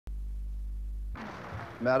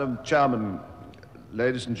Madam Chairman,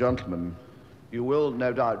 ladies and gentlemen, you will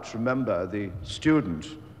no doubt remember the student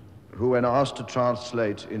who, when asked to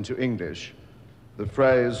translate into English the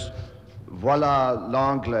phrase, "Voilà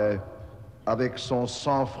l'anglais avec son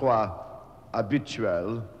sang-froid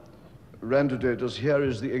habituel," rendered it as, "Here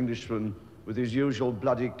is the Englishman with his usual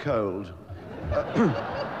bloody cold."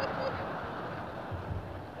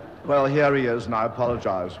 Well, here he is, and I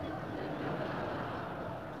apologize.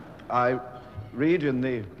 I read in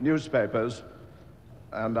the newspapers,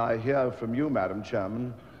 and I hear from you, Madam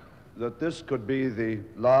Chairman, that this could be the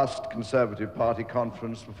last Conservative Party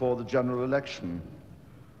conference before the general election.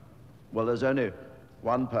 Well, there's only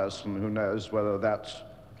one person who knows whether that's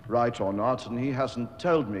right or not, and he hasn't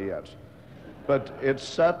told me yet. But it's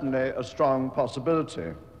certainly a strong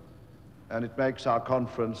possibility, and it makes our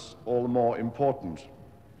conference all the more important.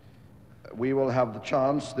 We will have the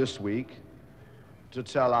chance this week to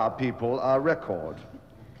tell our people our record,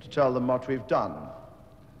 to tell them what we've done.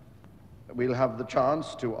 We'll have the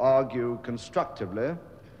chance to argue constructively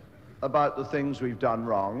about the things we've done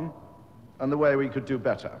wrong and the way we could do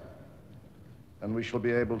better. And we shall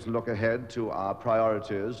be able to look ahead to our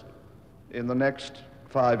priorities in the next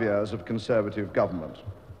 5 years of Conservative government.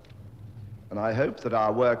 And I hope that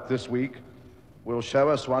our work this week will show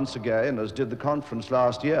us once again, as did the conference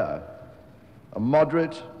last year, a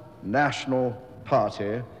moderate national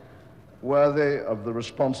party worthy of the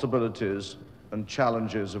responsibilities and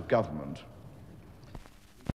challenges of government.